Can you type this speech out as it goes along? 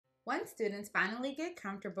Once students finally get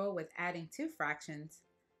comfortable with adding two fractions,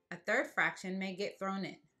 a third fraction may get thrown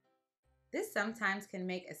in. This sometimes can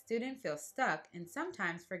make a student feel stuck and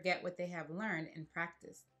sometimes forget what they have learned and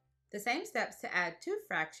practiced. The same steps to add two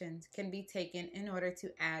fractions can be taken in order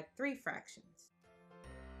to add three fractions.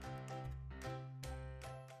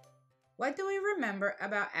 What do we remember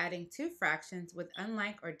about adding two fractions with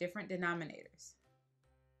unlike or different denominators?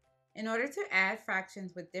 In order to add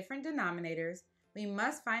fractions with different denominators, we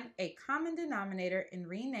must find a common denominator and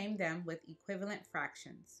rename them with equivalent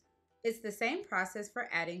fractions. It's the same process for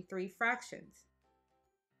adding three fractions.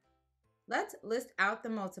 Let's list out the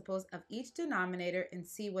multiples of each denominator and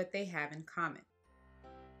see what they have in common.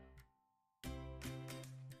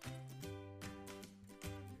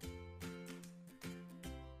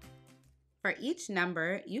 For each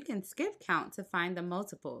number, you can skip count to find the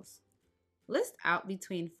multiples. List out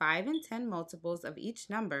between 5 and 10 multiples of each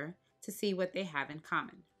number to see what they have in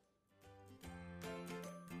common.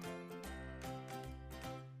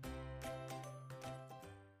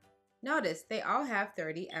 Notice they all have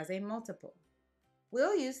 30 as a multiple.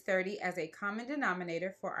 We'll use 30 as a common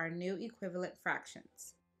denominator for our new equivalent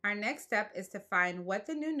fractions. Our next step is to find what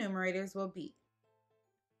the new numerators will be.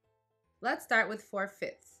 Let's start with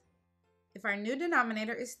 4/5. If our new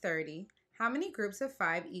denominator is 30, how many groups of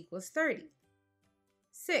 5 equals 30?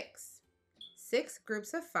 6. 6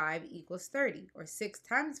 groups of 5 equals 30, or 6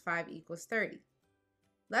 times 5 equals 30.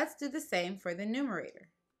 Let's do the same for the numerator.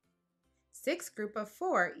 6 group of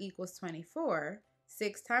 4 equals 24.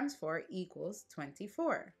 6 times 4 equals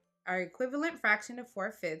 24. Our equivalent fraction of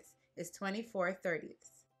 4/5 is 24/30.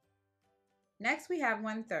 Next we have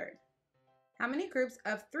 1/3. How many groups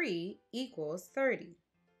of 3 equals 30?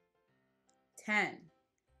 10.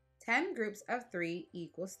 10 groups of 3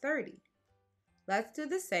 equals 30. Let's do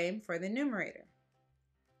the same for the numerator.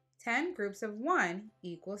 10 groups of 1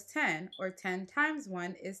 equals 10, or 10 times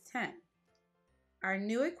 1 is 10. Our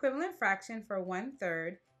new equivalent fraction for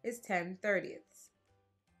 1/3 is 10/30.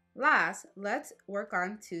 Last, let's work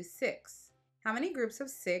on 6. How many groups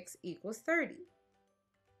of 6 equals 30?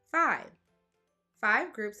 5.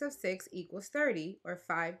 5 groups of 6 equals 30, or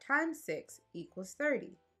 5 times 6 equals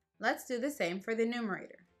 30. Let's do the same for the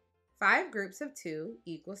numerator. 5 groups of 2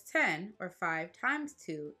 equals 10, or 5 times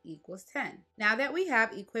 2 equals 10. Now that we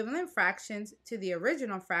have equivalent fractions to the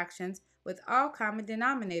original fractions with all common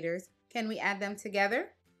denominators, can we add them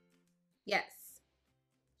together? Yes.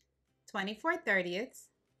 24/30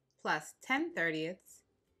 plus 10/30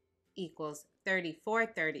 equals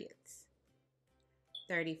 34/30.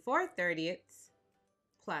 34/30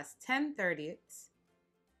 plus 10/30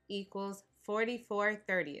 equals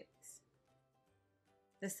 44/30.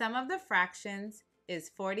 The sum of the fractions is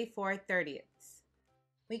 44/30.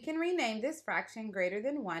 We can rename this fraction greater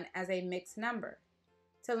than 1 as a mixed number.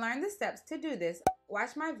 To learn the steps to do this,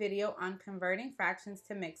 watch my video on converting fractions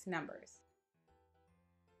to mixed numbers.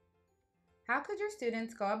 How could your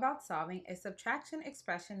students go about solving a subtraction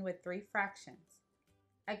expression with three fractions?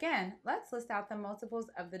 Again, let's list out the multiples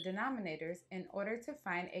of the denominators in order to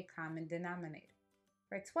find a common denominator.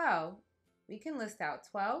 For 12, we can list out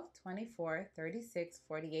 12, 24, 36,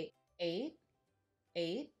 48, 8,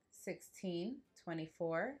 8, 16,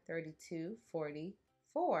 24, 32, 40,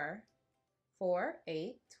 4, 4,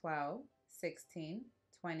 8, 12, 16,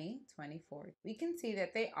 20, 24. We can see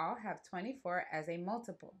that they all have 24 as a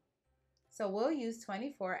multiple. So we'll use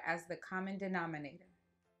 24 as the common denominator.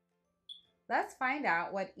 Let's find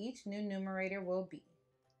out what each new numerator will be.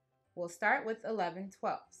 We'll start with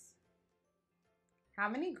 11/12. How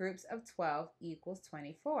many groups of 12 equals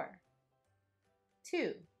 24?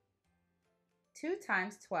 2. 2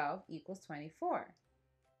 times 12 equals 24.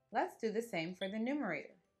 Let's do the same for the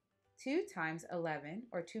numerator. 2 times 11,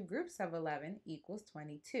 or 2 groups of 11, equals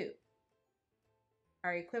 22.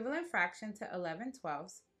 Our equivalent fraction to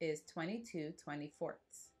 11/12 is 22/24.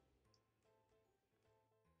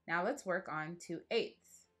 Now let's work on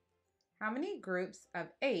 2/8. How many groups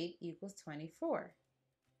of 8 equals 24?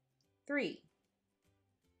 3.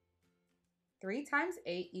 3 times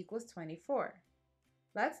 8 equals 24.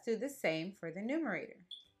 Let's do the same for the numerator.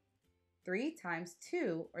 3 times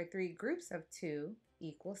 2, or 3 groups of 2,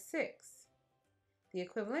 equals 6. The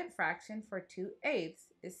equivalent fraction for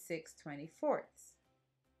 2/8 is 6/24.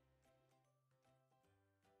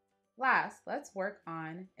 Last, let's work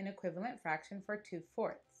on an equivalent fraction for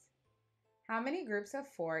 2/4. How many groups of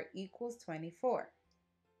 4 equals 24?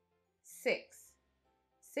 6.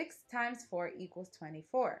 6 times 4 equals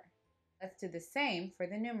 24. Let's do the same for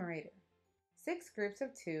the numerator. 6 groups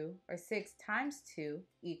of 2, or 6 times 2,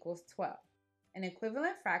 equals 12. An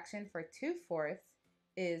equivalent fraction for 2/4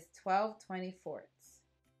 is 12/24.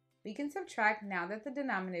 We can subtract now that the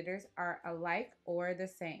denominators are alike or the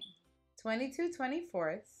same. 22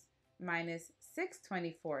 24ths minus 6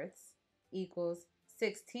 24ths equals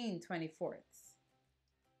 16 24ths.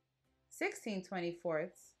 16 24ths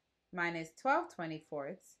minus 12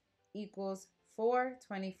 24ths equals 4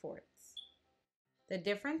 24ths. The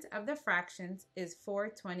difference of the fractions is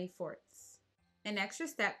 4 24ths. An extra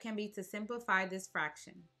step can be to simplify this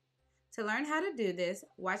fraction. To learn how to do this,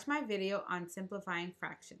 watch my video on simplifying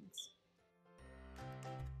fractions.